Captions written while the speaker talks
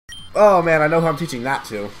Oh man, I know who I'm teaching that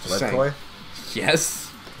to. Leadkoi?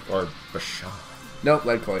 Yes. Or Vash? Nope,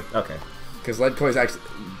 Leadkoi. Okay. Because Leadkoi's actually...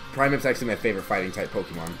 Primeape's actually my favorite fighting type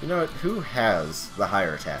Pokemon. You know what? Who has the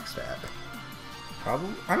higher attack stat?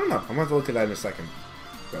 Probably? I don't know. I'm going to have to look at that in a second.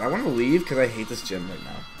 But I want to leave because I hate this gym right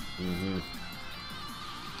now. Mm-hmm.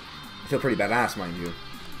 I feel pretty badass, mind you.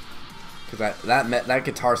 Because that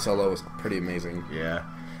guitar solo was pretty amazing. Yeah.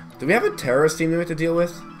 Do we have a terrorist team we have to deal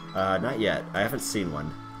with? Not yet. I haven't seen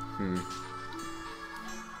one.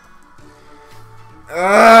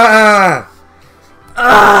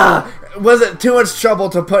 Was it too much trouble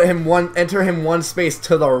to put him enter him one space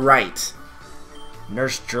to the right?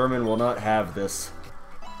 Nurse German will not have this.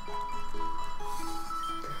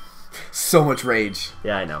 So much rage.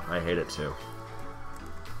 Yeah, I know. I hate it too.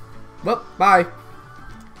 Well, bye.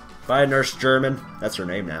 Bye, Nurse German. That's her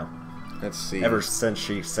name now. Let's see. Ever since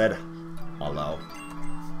she said hello.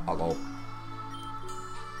 Hello.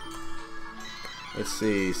 Let's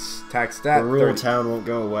see. Attack stat. The rural town won't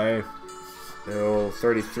go away.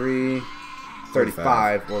 33.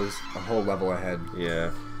 35 was a whole level ahead.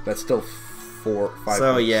 Yeah. That's still 5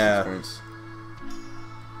 so, yeah. points.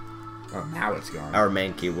 Oh, now it's gone. Our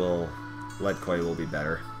Mankey Leadkoi will be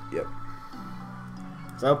better. Yep.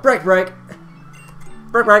 So, break! Break!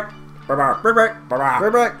 Break! Break! Break! Break!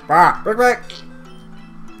 Break! Break!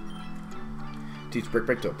 Teach Brick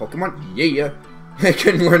Break to a Pokemon? Yeah. I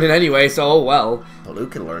couldn't learn it anyway, so oh well. Palu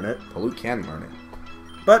can learn it. Palu can learn it.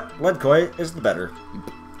 But Leadkoi is the better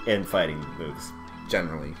in fighting moves.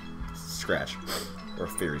 Generally. Scratch. Or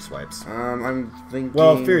Fury Swipes. I'm thinking...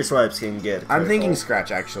 Well, Fury Swipes can get critical. I'm thinking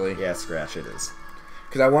Scratch, actually. Yeah, Scratch it is.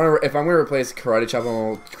 Because I want to... If I'm going to replace Karate Chop, I'm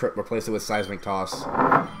going to replace it with Seismic Toss.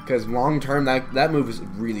 Because long term, that move is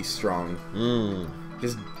really strong.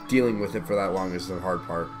 Just dealing with it for that long is the hard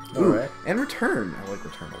part. Alright. And Return. I like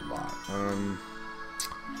Return a lot.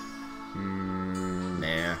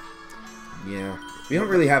 Nah. Yeah. We don't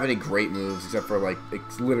really have any great moves except for, like,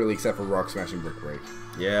 literally except for Rock Smash and Brick Break.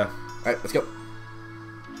 Yeah. Alright, let's go.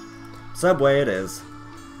 Subway it is.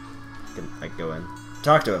 I can go in.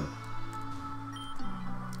 Talk to him.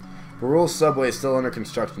 Rural Subway is still under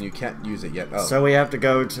construction. You can't use it yet. Oh. So we have to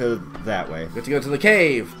go to that way. We have to go to the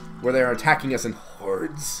cave where they are attacking us in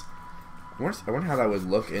hordes. I wonder how that would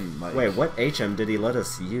look in my... Wait, what HM did he let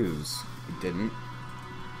us use? He didn't.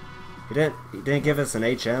 He didn't give us an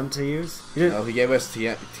HM to use? He didn't... No, he gave us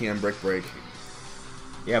TM Brick Break.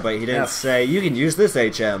 Yeah, but he didn't say, you can use this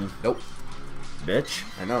HM. Nope. Bitch.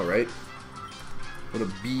 I know, right? What a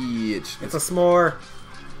bitch. It's a s'more.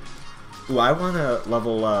 Ooh, I want to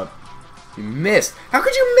level up. You missed. How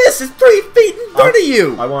could you miss? It's 3 feet in front of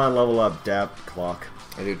you. I want to level up Dap Clock.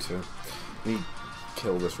 I do too. Let me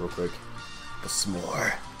kill this real quick. The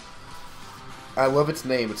s'more. I love its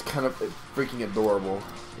name. It's kind of freaking adorable.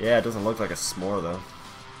 Yeah, it doesn't look like a s'more though.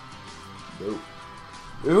 Nope.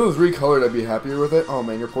 If it was recolored, I'd be happier with it. Oh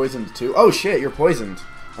man, you're poisoned too. Oh shit, you're poisoned.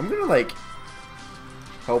 I'm gonna like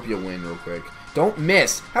help you win real quick. Don't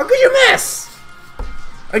miss. How could you miss?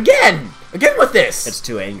 Again with this. It's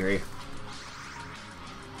too angry.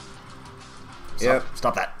 Yep.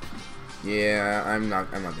 Stop that. Yeah, I'm not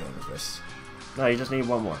dealing with this. No, you just need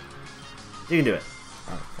one more. You can do it.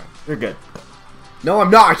 Oh, fine. You're good. No, I'm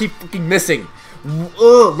not. I keep fucking missing.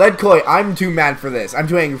 Ugh, Leadkoi, I'm too mad for this. I'm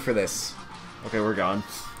too angry for this. Okay, we're gone.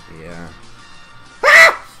 Yeah.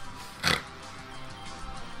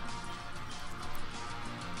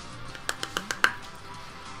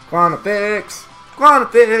 Quantifix! Or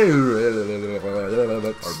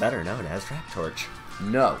better known as Trap Torch.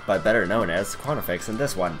 No. But better known as Quantifix in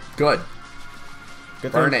this one. Good.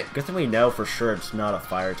 Burn thing, it. Good thing we know for sure it's not a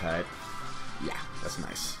fire type. Yeah, that's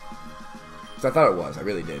nice. So I thought it was. I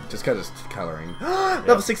really did. Just because it's coloring.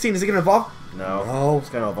 Level 16. Is it going to evolve? No. No. It's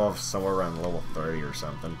going to evolve somewhere around level 30 or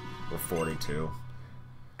something. Or 42.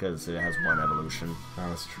 Because it has one evolution. Oh,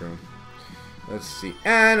 that's true. Let's see.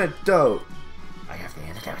 Antidote. I have the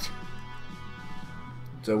antidote.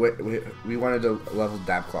 So we wanted to level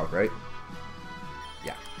Dap Clock, right?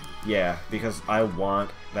 Yeah. Yeah, because I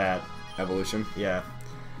want that evolution. Yeah.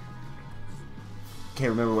 Can't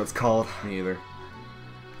remember what it's called. Me either.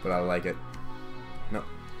 But I like it. No.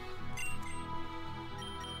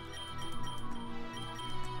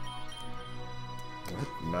 What?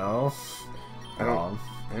 No.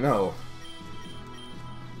 I know.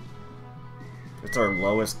 It's our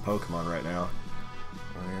lowest Pokemon right now.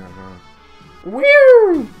 Oh yeah, huh.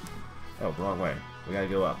 Woo! Oh, wrong way. We gotta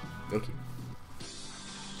go up. Okay.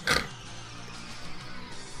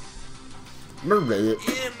 Marie.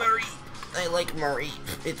 Yeah, Marie. I like Marie.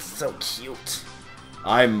 It's so cute.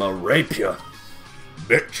 I'm a rapier.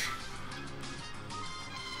 Bitch.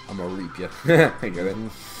 I'm gonna reap you. I get it.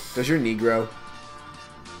 Does your knee grow?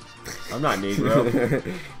 I'm not Negro.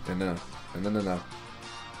 No.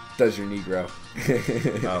 Does your knee grow?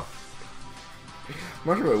 Oh. I'm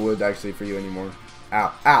not sure what it would actually for you anymore.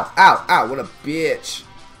 Ow, ow, ow, ow, what a bitch.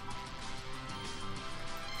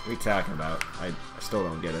 What are you talking about? I still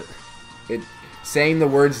don't get it. Saying the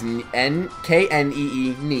words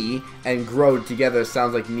K-N-E-E, knee, and grow together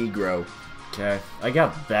sounds like Negro. Okay, I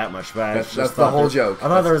got that much, but That's the whole joke. I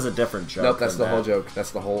thought there was a different joke. Nope, that's the whole joke.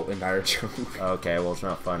 That's the whole entire joke. Okay, well, it's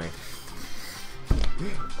not funny.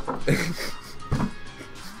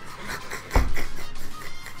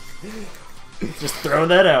 Just throwing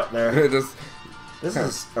that out there. This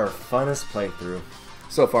is our funnest playthrough.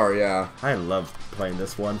 So far, yeah. I love playing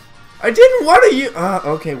this one. I didn't want to use...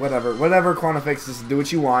 okay, whatever. Whatever, Quantifix, just do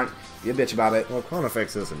what you want. Be a bitch about it. Well,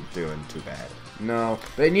 Quantifix isn't doing too bad. No,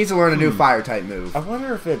 but it needs to learn a new fire-type move. I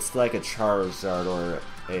wonder if it's like a Charizard or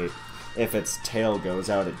if its tail goes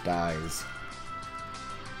out, it dies.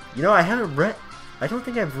 You know, I haven't read... I don't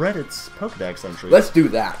think I've read its Pokedex entry. Let's do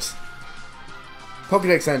that.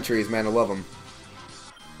 Pokedex entries, man, I love them.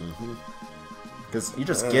 Because you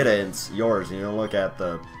just get it, it's yours, and you don't look at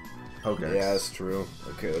the Pokedex. Yeah, that's true.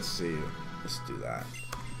 Okay, let's see. Let's do that.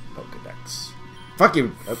 Pokedex. Fuck you!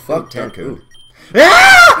 Fuck Tanku.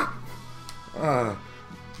 Ah!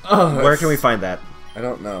 Where can we find that? I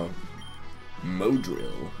don't know.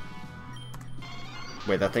 Modrill.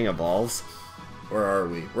 Wait, that thing evolves? Where are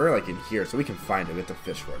we? We're like in here, so we can find it. We have to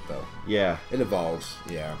fish for it, though. Yeah. It evolves.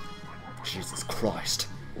 Yeah. Jesus Christ.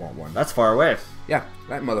 Want one. That's far away. Yeah,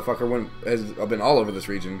 that motherfucker has been all over this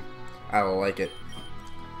region. I don't like it.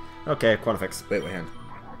 Okay, Quantifix. Wait, hand.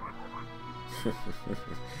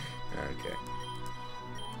 Okay.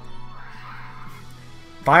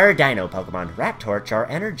 Fire Dino Pokemon. Raptorch are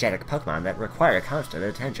energetic Pokemon that require constant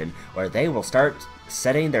attention, or they will start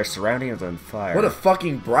setting their surroundings on fire. What a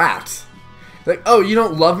fucking brat. Like, oh, you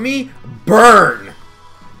don't love me? Burn!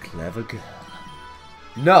 Clever girl.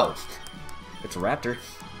 No. It's a raptor.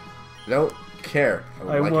 Don't care.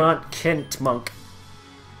 I want Kent Monk.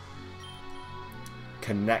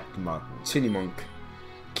 Connect Monk. Chinny Monk.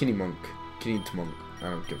 Kinny Monk. Kinny Monk.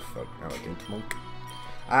 I don't give a fuck. I like Kent Monk.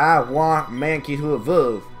 I want Mankey to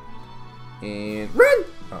evolve. And run!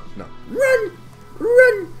 Oh, no. Run!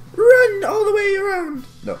 Run! Run all the way around!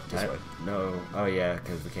 No, this way. No. Oh, yeah,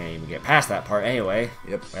 because we can't even get past that part anyway.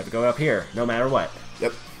 Yep. We have to go up here, no matter what.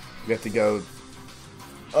 Yep. We have to go...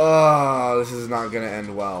 Oh, this is not going to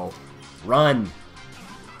end well. Run!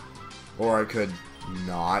 Or I could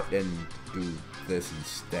not and do this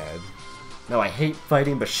instead. No, I hate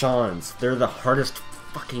fighting Bashans. They're the hardest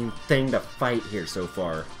fucking thing to fight here so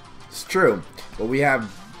far. It's true. But we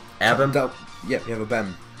have... Abim? Yeah, we have a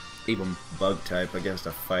Bem. Abim. Bug type against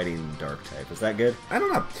a fighting dark type. Is that good? I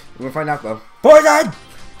don't know. We're going to find out, though. Poison!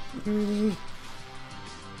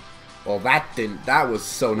 Well, that was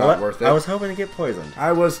so not worth it. I was hoping to get poisoned.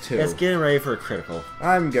 I was too. It's getting ready for a critical.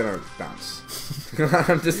 I'm gonna bounce.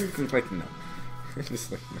 I'm just like, no.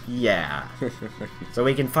 Just like, no. Yeah. So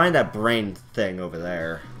we can find that brain thing over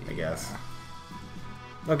there, I guess.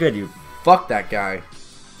 Oh, good, you. Fuck that guy.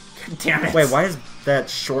 Damn it. Wait, why is that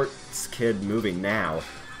short kid moving now?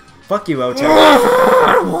 Fuck you, Ocho.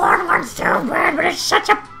 I want one so bad, but it's such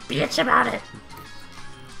a bitch about it.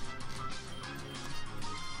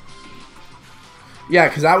 Yeah,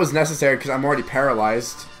 because that was necessary because I'm already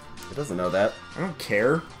paralyzed. It doesn't know that. I don't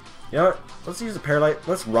care. You know what? Let's use a paralyze.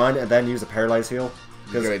 Let's run and then use a paralyze heal.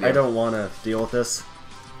 Because I don't want to deal with this.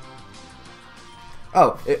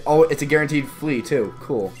 Oh, it's a guaranteed flee too.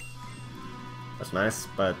 Cool. That's nice,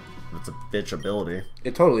 but it's a bitch ability.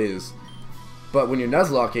 It totally is. But when you're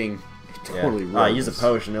Nuzlocking, it totally rules. Use a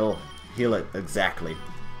potion, it'll heal it exactly.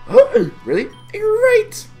 Really?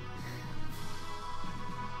 Great!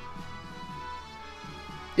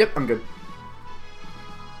 Yep, I'm good.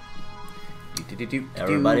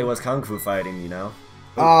 Everybody was kung fu fighting, you know?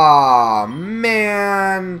 Aw,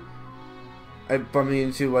 man! I bumped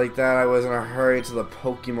into like that. I was in a hurry to the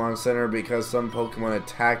Pokemon Center because some Pokemon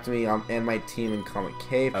attacked me and my team in Comet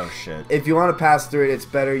Cave. Oh, shit. If you want to pass through it, it's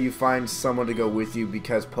better you find someone to go with you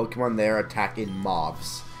because Pokemon there attack in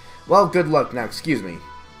mobs. Well, good luck. Now, excuse me.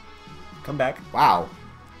 Come back. Wow.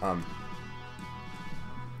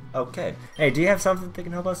 Okay. Hey, do you have something that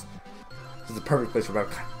can help us? This is the perfect place for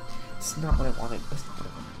battle. It's not what I wanted. That's not what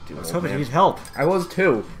I wanted to do. I was hoping you'd help. I was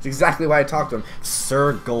too. It's exactly why I talked to him.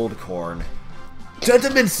 Sir Goldkorn.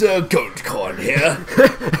 Gentleman Sir Goldkorn here.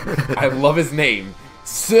 I love his name.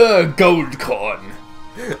 Sir Goldkorn.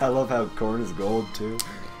 I love how corn is gold, too.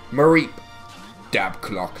 Mareep. Dab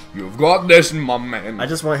Clock, you've got this, my man. I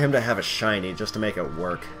just want him to have a shiny just to make it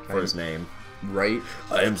work for his name. Right?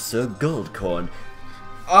 I am Sir Goldkorn,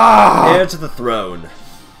 Ah! heir to the throne.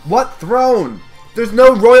 What throne? There's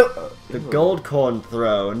no royal... The Goldkorn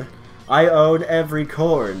throne. I own every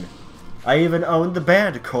corn. I even own the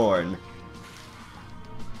bad corn.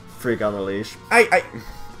 Freak on the leash. I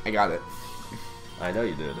got it. I know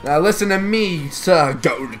you did. Now listen to me, Sir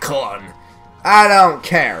GOLDKORN. I don't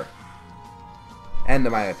care.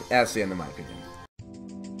 That's the end of my opinion.